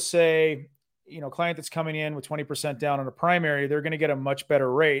let's just say, client that's coming in with 20% down on a primary, they're going to get a much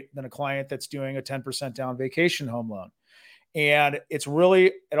better rate than a client that's doing a 10% down vacation home loan. And it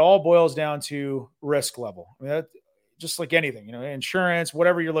all boils down to risk level. I mean, just like anything, insurance,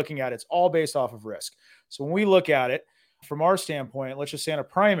 whatever you're looking at, it's all based off of risk. So when we look at it from our standpoint, let's just say on a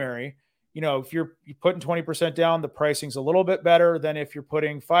primary, if you're putting 20% down, the pricing's a little bit better than if you're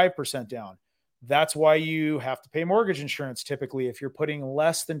putting 5% down. That's why you have to pay mortgage insurance typically if you're putting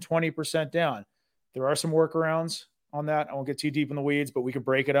less than 20% down. There are some workarounds on that. I won't get too deep in the weeds, but we can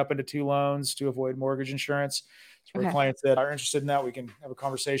break it up into 2 loans to avoid mortgage insurance. So for clients that are interested in that, we can have a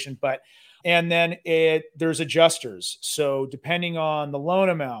conversation. And then there's adjusters. So depending on the loan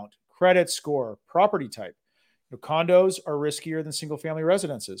amount, credit score, property type, condos are riskier than single family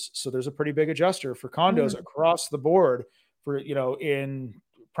residences. So there's a pretty big adjuster for condos across the board for, in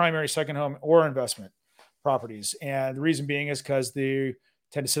primary, second home, or investment properties. And the reason being is because they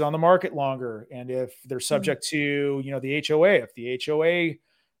tend to sit on the market longer. And if they're subject to, the HOA, if the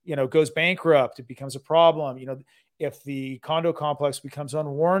HOA, goes bankrupt, it becomes a problem. If the condo complex becomes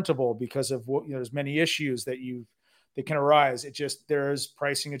unwarrantable because of what, there's many issues that can arise. There's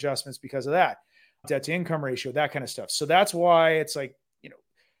pricing adjustments because of that. Debt to income ratio, that kind of stuff. So that's why it's like,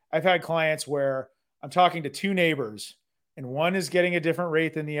 I've had clients where I'm talking to 2 neighbors and one is getting a different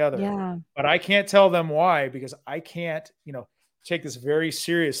rate than the other. Yeah. But I can't tell them why, because I can't, take this very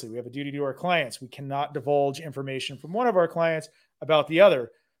seriously. We have a duty to our clients. We cannot divulge information from one of our clients about the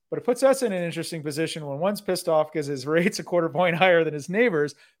other. But it puts us in an interesting position when one's pissed off because his rate's a quarter point higher than his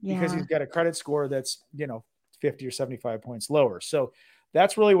neighbor's because Yeah. he's got a credit score that's, 50 or 75 points lower. So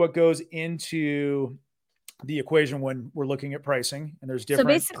that's really what goes into the equation when we're looking at pricing. And there's So different.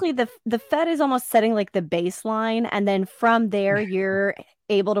 basically the Fed is almost setting like the baseline, and then from there you're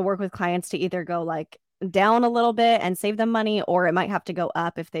able to work with clients to either go like down a little bit and save them money, or it might have to go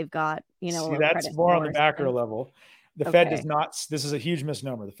up if they've got, a See, low that's credit more score on the or macro something. level. The Fed does Okay. not, this is a huge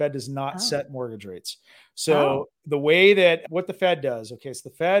misnomer. The Fed does not Oh. set mortgage rates. Oh. So the way that what the Fed does, okay, so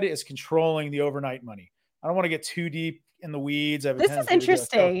the Fed is controlling the overnight money. I don't want to get too deep in the weeds. I have a This is tendency to do it.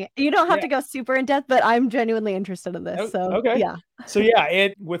 So interesting. You don't have yeah, to go super in depth, but I'm genuinely interested in this. So, okay. yeah. So yeah,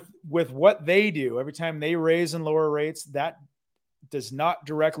 it with what they do, every time they raise and lower rates, that does not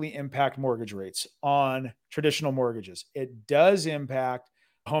directly impact mortgage rates on traditional mortgages. It does impact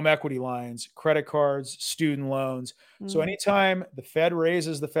home equity lines, credit cards, student loans. So Mm. anytime the Fed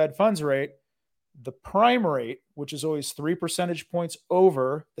raises the Fed funds rate, the prime rate, which is always 3 percentage points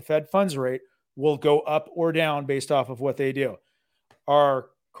over the Fed funds rate, will go up or down based off of what they do. Our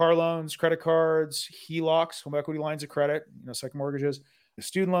car loans, credit cards, HELOCs, home equity lines of credit, second mortgages, the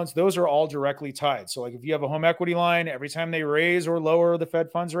student loans, those are all directly tied. So like if you have a home equity line, every time they raise or lower the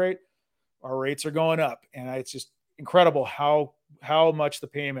Fed funds rate, our rates are going up. And it's just incredible how much the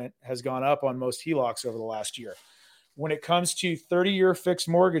payment has gone up on most HELOCs over the last year. When it comes to 30-year fixed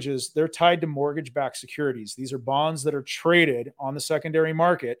mortgages, they're tied to mortgage-backed securities. These are bonds that are traded on the secondary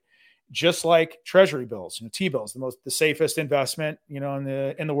market, just like treasury bills, T-bills, the safest investment, in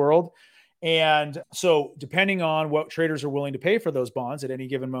the world. And so depending on what traders are willing to pay for those bonds at any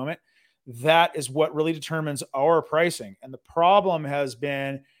given moment, that is what really determines our pricing. And the problem has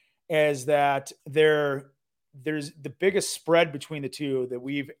been is that there's the biggest spread between the two that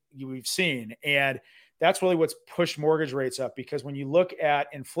we've seen. And that's really what's pushed mortgage rates up, because when you look at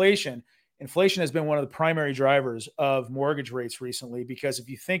inflation has been one of the primary drivers of mortgage rates recently. Because if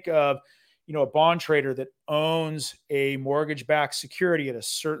you think of, a bond trader that owns a mortgage-backed security at a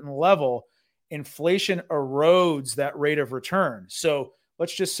certain level, inflation erodes that rate of return. So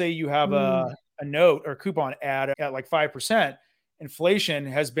let's just say you have Mm. a note or coupon at like 5%. Inflation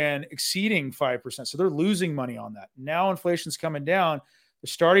has been exceeding 5%. So they're losing money on that. Now inflation's coming down. They're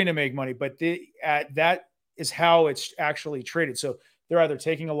starting to make money, but that is how it's actually traded. So they're either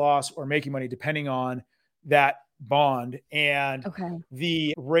taking a loss or making money depending on that bond. And Okay.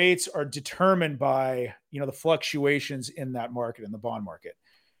 the rates are determined by, the fluctuations in that market, in the bond market.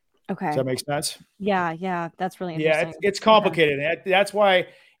 Does Okay. that make sense? Yeah. Yeah. That's really Yeah, interesting. it's Okay. complicated. That's why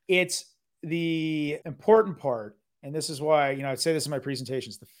it's the important part. And this is why, I say this in my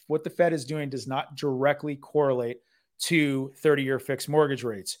presentations. What the Fed is doing does not directly correlate to 30-year fixed mortgage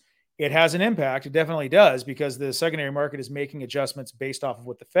rates. It has an impact. It definitely does, because the secondary market is making adjustments based off of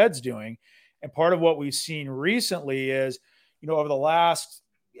what the Fed's doing. And part of what we've seen recently is, over the last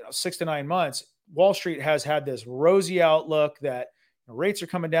 6 to 9 months, Wall Street has had this rosy outlook that rates are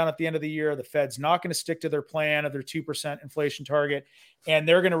coming down at the end of the year. The Fed's not going to stick to their plan of their 2% inflation target, and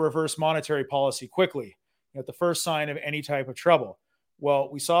they're going to reverse monetary policy quickly at the first sign of any type of trouble. Well,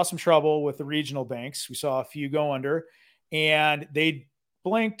 we saw some trouble with the regional banks. We saw a few go under, and they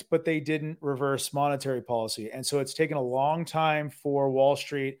blinked, but they didn't reverse monetary policy. And so it's taken a long time for Wall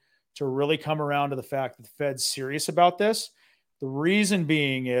Street to really come around to the fact that the Fed's serious about this. The reason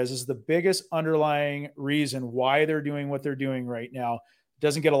being is the biggest underlying reason why they're doing what they're doing right now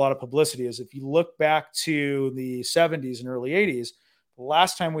doesn't get a lot of publicity. Is if you look back to the 70s and early 80s, the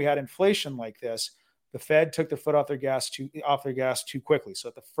last time we had inflation like this, the Fed took their foot off their gas too quickly. So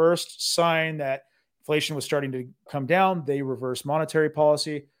at the first sign that inflation was starting to come down, they reversed monetary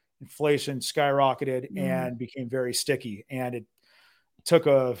policy. Inflation skyrocketed Mm. and became very sticky, and it took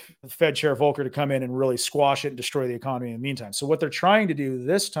a Fed Chair Volcker to come in and really squash it and destroy the economy in the meantime. So what they're trying to do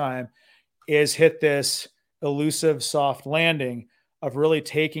this time is hit this elusive soft landing of really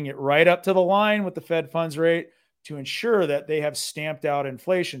taking it right up to the line with the Fed funds rate to ensure that they have stamped out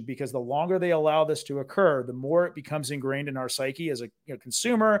inflation, because the longer they allow this to occur, the more it becomes ingrained in our psyche as a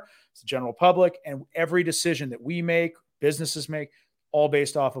consumer, as a general public, and every decision that we make, businesses make, all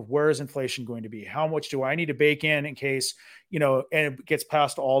based off of where is inflation going to be? How much do I need to bake in case, and it gets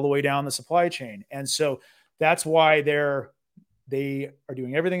passed all the way down the supply chain. And so that's why they are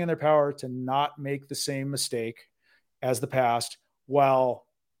doing everything in their power to not make the same mistake as the past while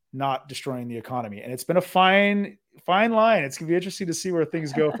not destroying the economy. And it's been a fine line. It's going to be interesting to see where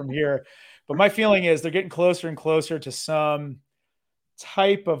things go from here. But my feeling is they're getting closer and closer to some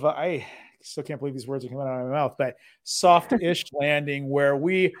type of, I still can't believe these words are coming out of my mouth, but soft-ish landing where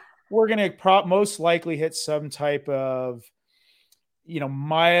we're going to most likely hit some type of,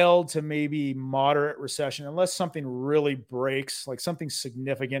 mild to maybe moderate recession, unless something really breaks, like something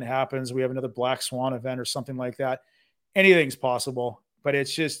significant happens. We have another black swan event or something like that. Anything's possible, but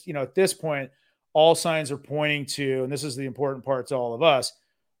it's just, at this point, all signs are pointing to, and this is the important part to all of us,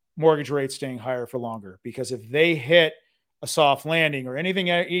 mortgage rates staying higher for longer. Because if they hit a soft landing or anything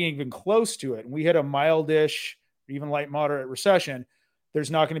even close to it, and we hit a mildish, even light moderate recession,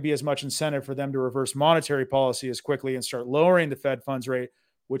 there's not going to be as much incentive for them to reverse monetary policy as quickly and start lowering the Fed funds rate,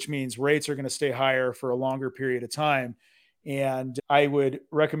 which means rates are going to stay higher for a longer period of time. And I would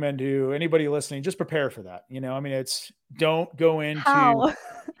recommend to anybody listening, just prepare for that. Don't go into, How?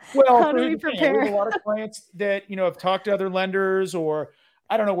 well, How do we prepare? We have a lot of clients that, have talked to other lenders, or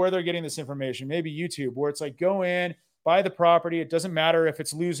I don't know where they're getting this information, maybe YouTube, where it's like, go in, buy the property. It doesn't matter if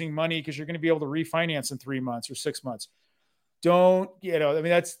it's losing money because you're going to be able to refinance in 3 months or 6 months.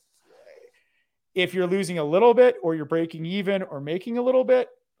 That's, if you're losing a little bit or you're breaking even or making a little bit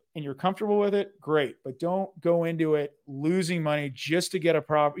and you're comfortable with it, great. But don't go into it losing money just to get a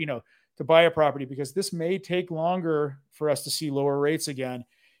property, to buy a property, because this may take longer for us to see lower rates again.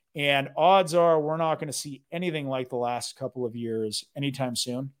 And odds are we're not going to see anything like the last couple of years anytime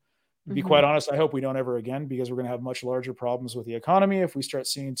soon. To be quite honest, I hope we don't ever again, because we're going to have much larger problems with the economy if we start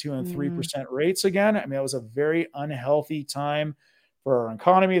seeing 2% and 3% rates again. I mean, that was a very unhealthy time for our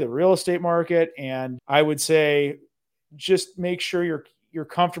economy, the real estate market. And I would say just make sure you're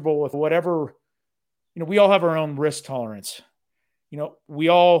comfortable with whatever, we all have our own risk tolerance. We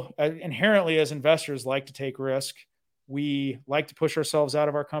all inherently as investors like to take risk. We like to push ourselves out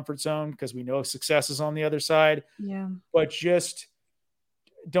of our comfort zone because we know success is on the other side. Yeah. But just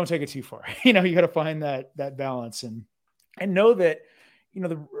don't take it too far. You got to find that balance and know that,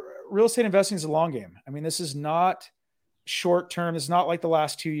 the real estate investing is a long game. I mean, this is not short term. It's not like the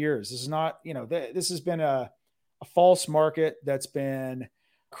last 2 years. This is not, this has been a false market that's been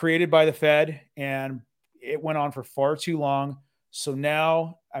created by the Fed, and it went on for far too long. So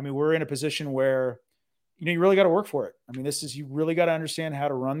now, we're in a position where, you really got to work for it. You really got to understand how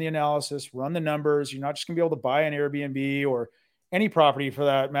to run the analysis, run the numbers. You're not just going to be able to buy an Airbnb or any property for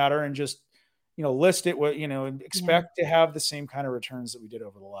that matter and just, list it, and expect to have the same kind of returns that we did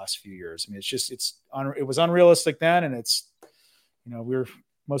over the last few years. It was unrealistic then. And it's, we're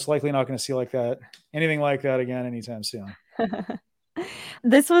most likely not going to see anything like that again anytime soon.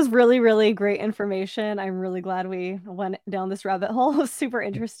 This was really, really great information. I'm really glad we went down this rabbit hole. It was super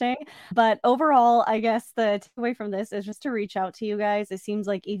interesting. But overall, I guess the takeaway from this is just to reach out to you guys. It seems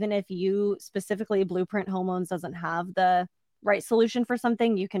like even if you specifically Blueprint Home Loans doesn't have the right solution for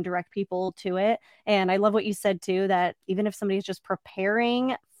something, you can direct people to it. And I love what you said too, that even if somebody's just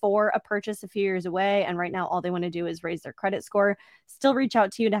preparing for a purchase a few years away and right now all they want to do is raise their credit score, still reach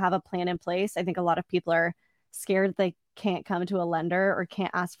out to you to have a plan in place. I think a lot of people are scared they can't come to a lender or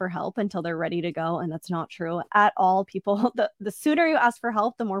can't ask for help until they're ready to go. And that's not true at all. People, the sooner you ask for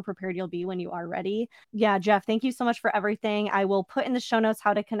help, the more prepared you'll be when you are ready. Yeah, Jeff, thank you so much for everything. I will put in the show notes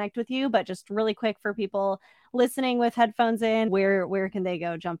how to connect with you, but just really quick for people listening with headphones in, where can they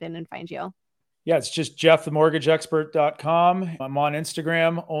go jump in and find you? Yeah, it's just jeffthemortgageexpert.com. I'm on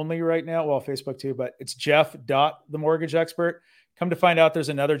Instagram only right now. Well, Facebook too, but it's jeff.themortgageexpert. Come to find out there's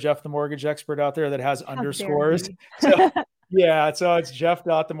another Jeff the Mortgage Expert out there that has underscores. So it's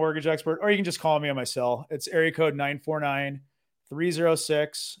Jeff.themortgageexpert, or you can just call me on my cell. It's area code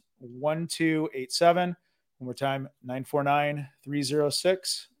 949-306-1287. One more time,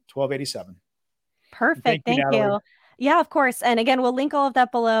 949-306-1287. Perfect. Thank you. Yeah, of course. And again, we'll link all of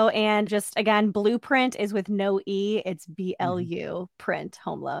that below. And just again, Blueprint is with no E. It's BLU Print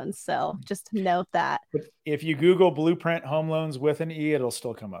Home Loans. So just note that. But if you Google Blueprint Home Loans with an E, it'll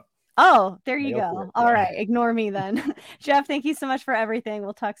still come up. Oh, there you go. All right. Ignore me then. Jeff, thank you so much for everything.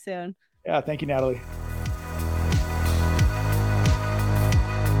 We'll talk soon. Yeah. Thank you, Natalie.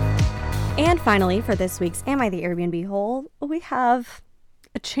 And finally, for this week's Am I the Airbnb Hole, we have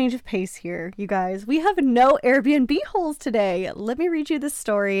a change of pace here, you guys. We have no Airbnb holes today. Let me read you this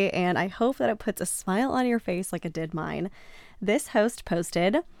story, and I hope that it puts a smile on your face like it did mine. This host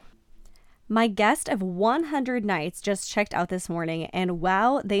posted, "My guest of 100 nights just checked out this morning, and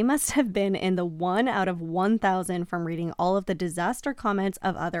wow, they must have been in the 1 out of 1,000 from reading all of the disaster comments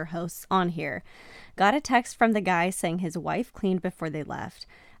of other hosts on here. Got a text from the guy saying his wife cleaned before they left.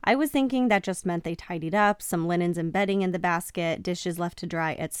 I was thinking that just meant they tidied up, some linens and bedding in the basket, dishes left to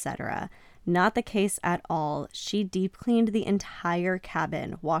dry, etc. Not the case at all. She deep cleaned the entire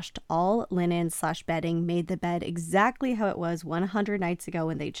cabin, washed all linen/bedding, made the bed exactly how it was 100 nights ago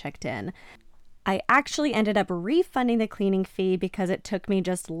when they checked in. I actually ended up refunding the cleaning fee because it took me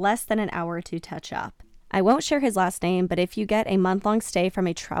just less than an hour to touch up. I won't share his last name, but if you get a month-long stay from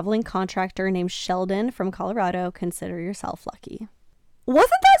a traveling contractor named Sheldon from Colorado, consider yourself lucky.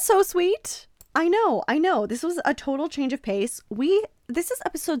 Wasn't that so sweet? I know. This was a total change of pace. This is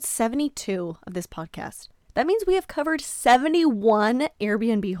episode 72 of this podcast. That means we have covered 71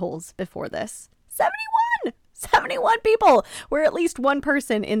 Airbnb holes before this. 71 people, where at least one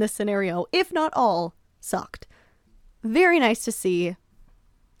person in this scenario, if not all, sucked. Very nice to see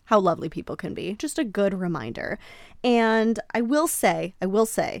how lovely people can be. Just a good reminder. And I will say,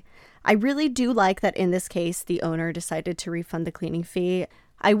 I really do like that in this case, the owner decided to refund the cleaning fee.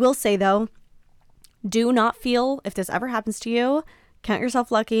 I will say though, do not feel, if this ever happens to you, count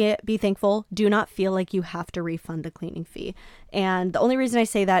yourself lucky, be thankful. Do not feel like you have to refund the cleaning fee. And the only reason I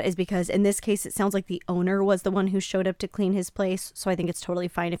say that is because in this case, it sounds like the owner was the one who showed up to clean his place. So I think it's totally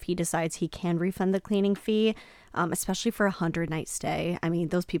fine if he decides he can refund the cleaning fee, especially for a 100-night stay. I mean,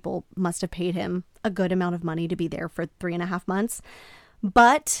 those people must have paid him a good amount of money to be there for 3.5 months.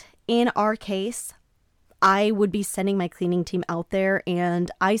 But in our case, I would be sending my cleaning team out there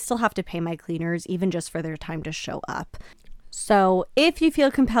and I still have to pay my cleaners even just for their time to show up. So if you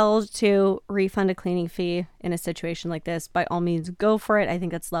feel compelled to refund a cleaning fee in a situation like this, by all means, go for it. I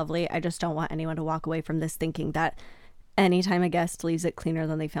think that's lovely. I just don't want anyone to walk away from this thinking that anytime a guest leaves it cleaner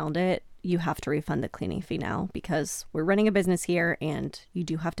than they found it, you have to refund the cleaning fee now, because we're running a business here and you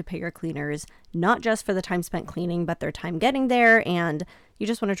do have to pay your cleaners, not just for the time spent cleaning, but their time getting there. And you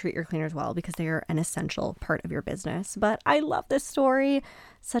just want to treat your cleaners well because they are an essential part of your business. But I love this story.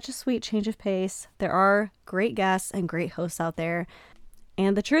 Such a sweet change of pace. There are great guests and great hosts out there.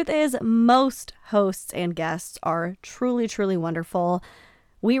 And the truth is, most hosts and guests are truly, truly wonderful.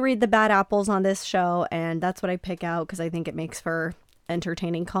 We read the bad apples on this show, and that's what I pick out because I think it makes for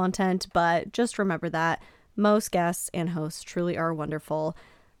entertaining content. But just remember that most guests and hosts truly are wonderful.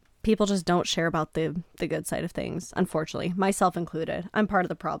 People just don't share about the good side of things, unfortunately, myself included. I'm part of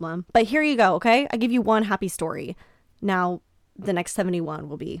the problem. But here you go, okay? I give you one happy story. Now, the next 71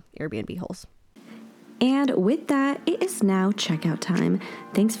 will be Airbnb holes. And with that, it is now checkout time.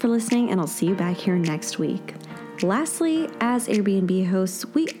 Thanks for listening, and I'll see you back here next week. Lastly, as Airbnb hosts,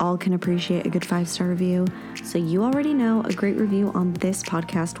 we all can appreciate a good 5-star review. So you already know a great review on this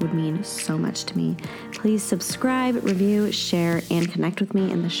podcast would mean so much to me. Please subscribe, review, share, and connect with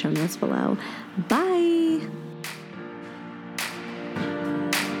me in the show notes below. Bye!